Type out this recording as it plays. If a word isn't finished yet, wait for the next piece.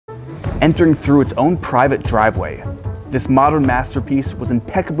entering through its own private driveway. This modern masterpiece was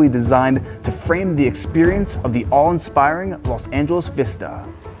impeccably designed to frame the experience of the awe-inspiring Los Angeles vista.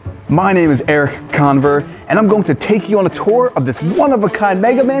 My name is Erik Conover, and I'm going to take you on a tour of this one-of-a-kind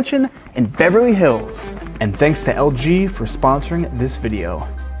mega mansion in Beverly Hills. And thanks to LG for sponsoring this video.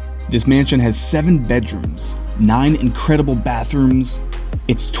 This mansion has 7 bedrooms, 9 incredible bathrooms.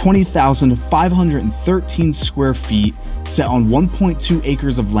 It's 20,513 square feet, set on 1.2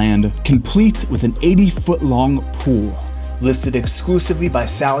 acres of land, complete with an 80-foot-long pool. Listed exclusively by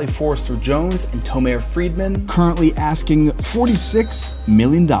Sally Forrester Jones and Tomer Friedman, currently asking $46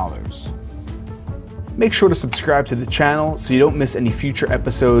 million. Make sure to subscribe to the channel so you don't miss any future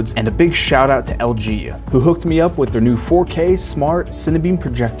episodes, and a big shout out to LG, who hooked me up with their new 4K Smart Cinebeam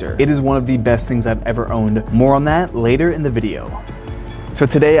projector. It is one of the best things I've ever owned. More on that later in the video. So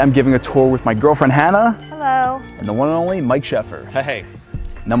today I'm giving a tour with my girlfriend Hannah. Hello. And the one and only Mike Sheffer. Hey.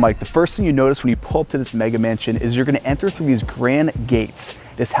 Now Mike, the first thing you notice when you pull up to this mega mansion is you're gonna enter through these grand gates.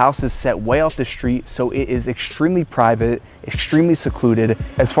 This house is set way off the street, so it is extremely private, extremely secluded.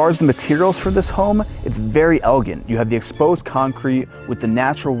 As far as the materials for this home, it's very elegant. You have the exposed concrete with the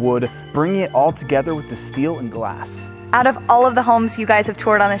natural wood, bringing it all together with the steel and glass. Out of all of the homes you guys have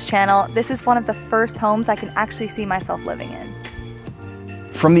toured on this channel, this is one of the first homes I can actually see myself living in.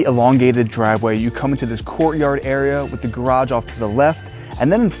 From the elongated driveway, you come into this courtyard area with the garage off to the left. And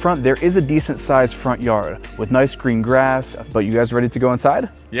then in front, there is a decent sized front yard with nice green grass. But you guys ready to go inside?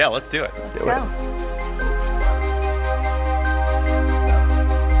 Yeah, let's do it. Let's go.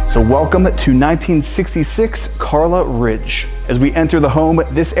 So welcome to 1966 Carla Ridge. As we enter the home,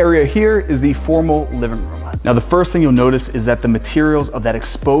 this area here is the formal living room. Now the first thing you'll notice is that the materials of that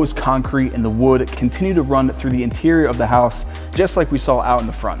exposed concrete and the wood continue to run through the interior of the house, just like we saw out in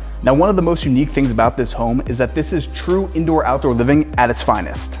the front. Now one of the most unique things about this home is that this is true indoor-outdoor living at its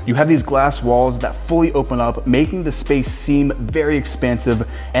finest. You have these glass walls that fully open up, making the space seem very expansive,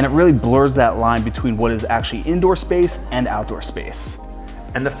 and it really blurs that line between what is actually indoor space and outdoor space.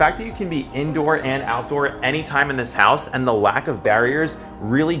 And the fact that you can be indoor and outdoor anytime in this house, and the lack of barriers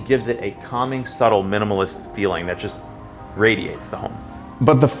really gives it a calming, subtle, minimalist feeling that just radiates the home.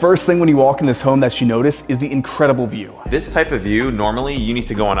 But the first thing when you walk in this home that you notice is the incredible view. This type of view, normally you need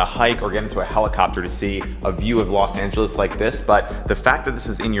to go on a hike or get into a helicopter to see a view of Los Angeles like this, but the fact that this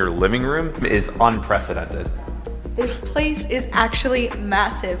is in your living room is unprecedented. This place is actually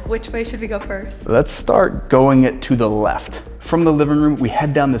massive. Which way should we go first? So let's start going to the left. From the living room, we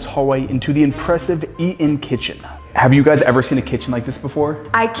head down this hallway into the impressive eat-in kitchen. Have you guys ever seen a kitchen like this before?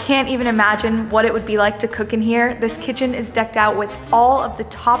 I can't even imagine what it would be like to cook in here. This kitchen is decked out with all of the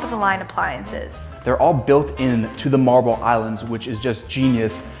top of the line appliances. They're all built in to the marble islands, which is just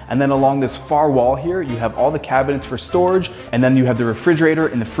genius. And then along this far wall here, you have all the cabinets for storage, and then you have the refrigerator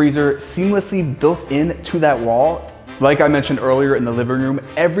and the freezer seamlessly built in to that wall. Like I mentioned earlier in the living room,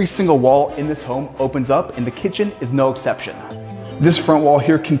 every single wall in this home opens up, and the kitchen is no exception. This front wall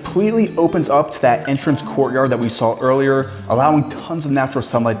here completely opens up to that entrance courtyard that we saw earlier, allowing tons of natural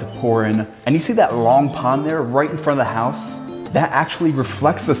sunlight to pour in. And you see that long pond there right in front of the house? That actually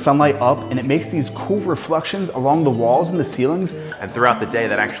reflects the sunlight up, and it makes these cool reflections along the walls and the ceilings. And throughout the day,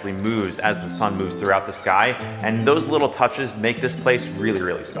 that actually moves as the sun moves throughout the sky. And those little touches make this place really,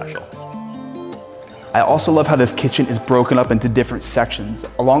 really special. I also love how this kitchen is broken up into different sections.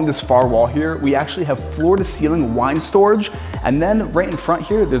 Along this far wall here, we actually have floor-to-ceiling wine storage, and then right in front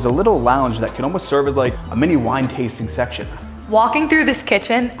here, there's a little lounge that can almost serve as like a mini wine tasting section. Walking through this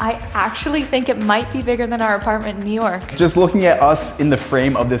kitchen, I actually think it might be bigger than our apartment in New York. Just looking at us in the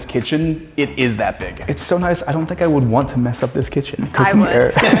frame of this kitchen, it is that big. It's so nice, I don't think I would want to mess up this kitchen. I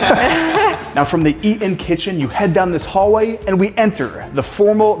would. Now from the eat-in kitchen, you head down this hallway and we enter the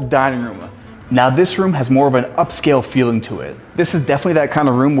formal dining room. Now this room has more of an upscale feeling to it. This is definitely that kind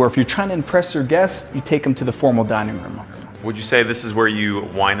of room where if you're trying to impress your guests, you take them to the formal dining room. Would you say this is where you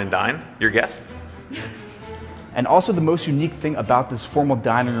wine and dine your guests? And also the most unique thing about this formal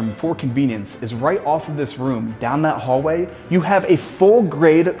dining room for convenience is right off of this room, down that hallway, you have a full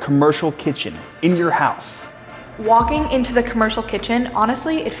grade commercial kitchen in your house. Walking into the commercial kitchen,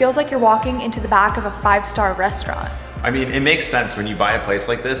 honestly, it feels like you're walking into the back of a 5-star restaurant. I mean, it makes sense when you buy a place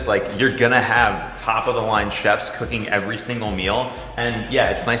like this, like you're gonna have top of the line chefs cooking every single meal. And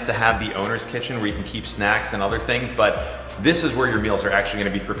yeah, it's nice to have the owner's kitchen where you can keep snacks and other things, but this is where your meals are actually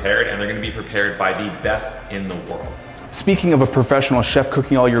gonna be prepared, and they're gonna be prepared by the best in the world. Speaking of a professional chef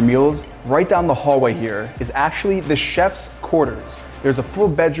cooking all your meals, right down the hallway here is actually the chef's quarters. There's a full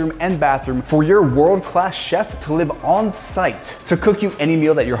bedroom and bathroom for your world-class chef to live on site to cook you any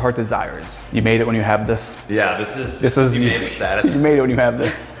meal that your heart desires. You made it when you have this. Yeah, this is you made it status. You made it when you have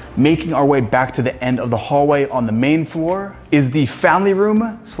this. Making our way back to the end of the hallway on the main floor is the family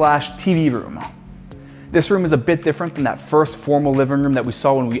room slash TV room. This room is a bit different than that first formal living room that we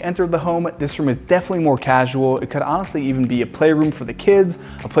saw when we entered the home. This room is definitely more casual. It could honestly even be a playroom for the kids,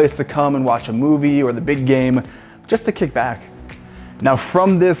 a place to come and watch a movie or the big game, just to kick back. Now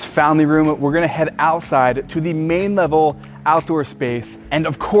from this family room, we're gonna head outside to the main level outdoor space. And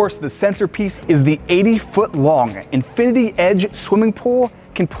of course, the centerpiece is the 80-foot long Infinity Edge swimming pool,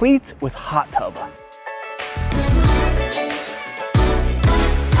 complete with hot tub.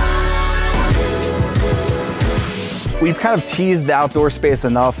 We've kind of teased the outdoor space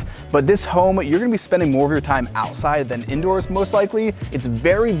enough, but this home, you're gonna be spending more of your time outside than indoors most likely. It's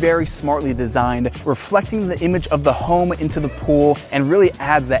very, very smartly designed, reflecting the image of the home into the pool and really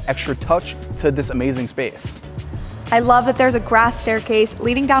adds that extra touch to this amazing space. I love that there's a grass staircase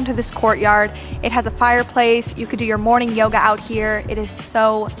leading down to this courtyard. It has a fireplace. You could do your morning yoga out here. It is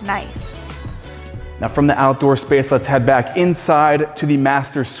so nice. Now from the outdoor space, let's head back inside to the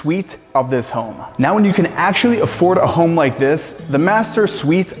master suite of this home. Now when you can actually afford a home like this, the master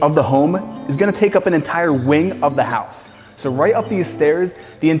suite of the home is gonna take up an entire wing of the house. So right up these stairs,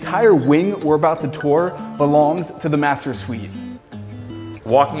 the entire wing we're about to tour belongs to the master suite.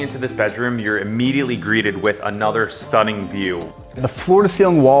 Walking into this bedroom, you're immediately greeted with another stunning view. The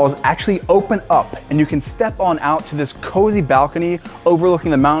floor-to-ceiling walls actually open up and you can step on out to this cozy balcony overlooking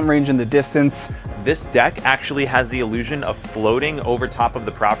the mountain range in the distance. This deck actually has the illusion of floating over top of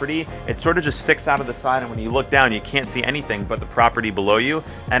the property. It sort of just sticks out of the side, and when you look down, you can't see anything but the property below you,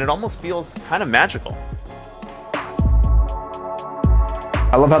 and it almost feels kind of magical.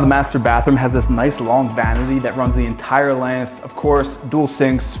 I love how the master bathroom has this nice long vanity that runs the entire length. Of course, dual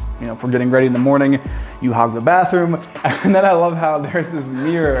sinks, you know, if we're getting ready in the morning, you hog the bathroom. And then I love how there's this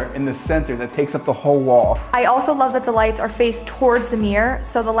mirror in the center that takes up the whole wall. I also love that the lights are faced towards the mirror,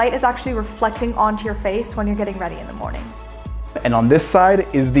 so the light is actually reflecting onto your face when you're getting ready in the morning. And on this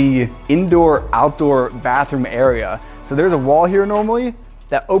side is the indoor-outdoor bathroom area. So there's a wall here normally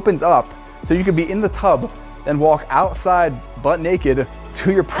that opens up, so you could be in the tub, then walk outside butt naked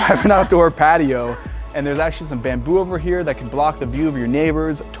to your private outdoor patio. And there's actually some bamboo over here that can block the view of your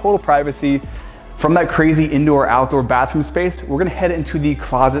neighbors, total privacy. From that crazy indoor-outdoor bathroom space, we're gonna head into the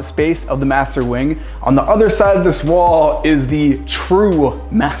closet space of the master wing. On the other side of this wall is the true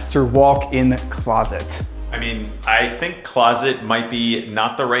master walk-in closet. I mean, I think closet might be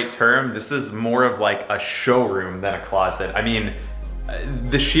not the right term. This is more of like a showroom than a closet. I mean,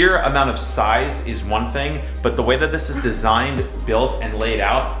 the sheer amount of size is one thing, but the way that this is designed, built, and laid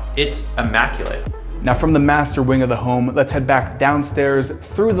out, it's immaculate. Now from the master wing of the home, let's head back downstairs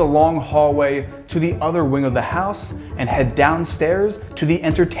through the long hallway to the other wing of the house and head downstairs to the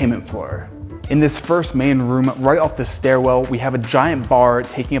entertainment floor. In this first main room, right off the stairwell, we have a giant bar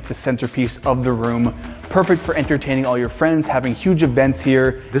taking up the centerpiece of the room. Perfect for entertaining all your friends, having huge events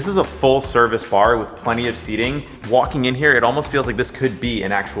here. This is a full service bar with plenty of seating. Walking in here, it almost feels like this could be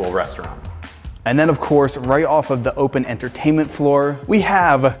an actual restaurant. And then of course, right off of the open entertainment floor, we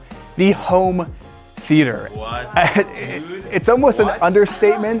have the home theater. What? Dude? It's almost an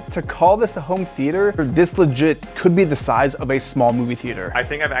understatement to call this a home theater. This legit could be the size of a small movie theater. I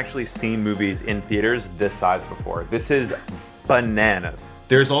think I've actually seen movies in theaters this size before. This is bananas.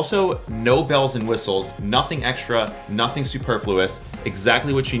 There's also no bells and whistles, nothing extra, nothing superfluous,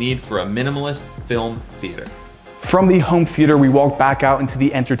 exactly what you need for a minimalist film theater. From the home theater, we walk back out into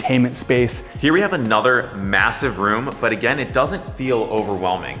the entertainment space. Here we have another massive room, but again, it doesn't feel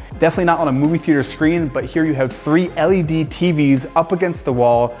overwhelming. Definitely not on a movie theater screen, but here you have 3 LED TVs up against the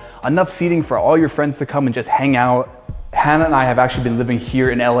wall, enough seating for all your friends to come and just hang out. Hannah and I have actually been living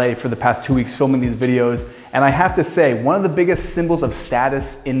here in LA for the past 2 weeks filming these videos, and I have to say, one of the biggest symbols of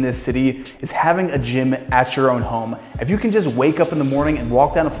status in this city is having a gym at your own home. If you can just wake up in the morning and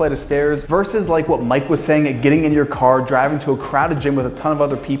walk down a flight of stairs versus like what Mike was saying, getting in your car, driving to a crowded gym with a ton of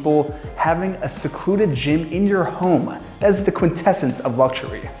other people, having a secluded gym in your home, that is the quintessence of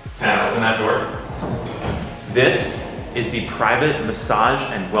luxury. Hannah, open that door. This is the private massage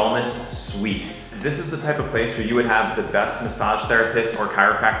and wellness suite. This is the type of place where you would have the best massage therapist or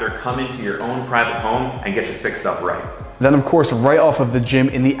chiropractor come into your own private home and get you fixed up right. Then of course, right off of the gym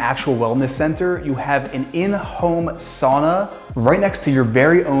in the actual wellness center, you have an in-home sauna right next to your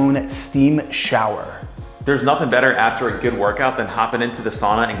very own steam shower. There's nothing better after a good workout than hopping into the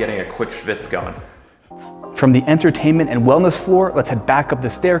sauna and getting a quick schwitz going. From the entertainment and wellness floor, let's head back up the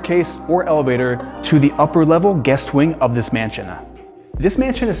staircase or elevator to the upper level guest wing of this mansion. This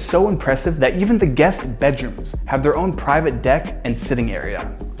mansion is so impressive that even the guest bedrooms have their own private deck and sitting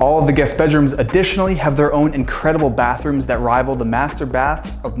area. All of the guest bedrooms additionally have their own incredible bathrooms that rival the master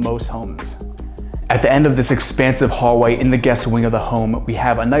baths of most homes. At the end of this expansive hallway in the guest wing of the home, we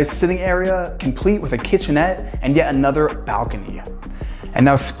have a nice sitting area complete with a kitchenette and yet another balcony. And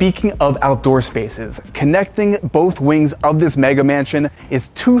now, speaking of outdoor spaces, connecting both wings of this mega mansion is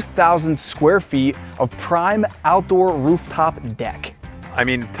 2,000 square feet of prime outdoor rooftop deck. I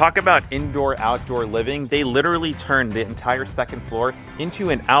mean, talk about indoor-outdoor living. They literally turned the entire second floor into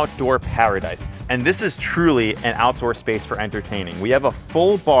an outdoor paradise. And this is truly an outdoor space for entertaining. We have a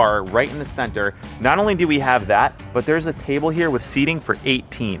full bar right in the center. Not only do we have that, but there's a table here with seating for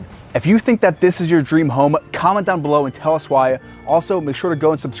 18. If you think that this is your dream home, comment down below and tell us why. Also, make sure to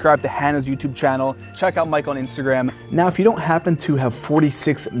go and subscribe to Hannah's YouTube channel. Check out Mike on Instagram. Now, if you don't happen to have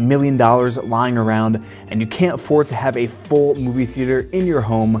 $46 million lying around and you can't afford to have a full movie theater in your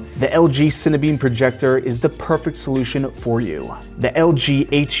home, the LG Cinebeam projector is the perfect solution for you. The LG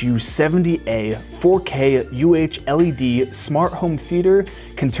HU70A 4K UHLED smart home theater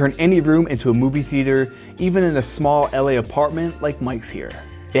can turn any room into a movie theater, even in a small LA apartment like Mike's here.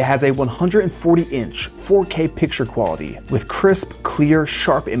 It has a 140-inch 4K picture quality with crisp, clear,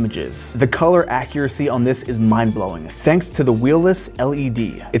 sharp images. The color accuracy on this is mind-blowing, thanks to the wheelless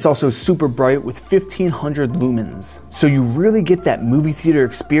LED. It's also super bright with 1500 lumens, so you really get that movie theater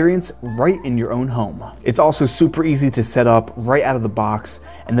experience right in your own home. It's also super easy to set up right out of the box,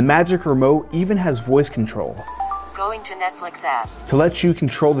 and the Magic Remote even has voice control. Going to Netflix app. To let you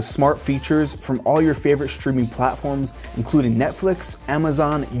control the smart features from all your favorite streaming platforms, including Netflix,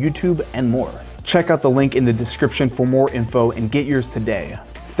 Amazon, YouTube, and more. Check out the link in the description for more info and get yours today.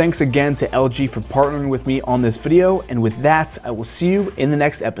 Thanks again to LG for partnering with me on this video, and with that, I will see you in the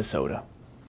next episode.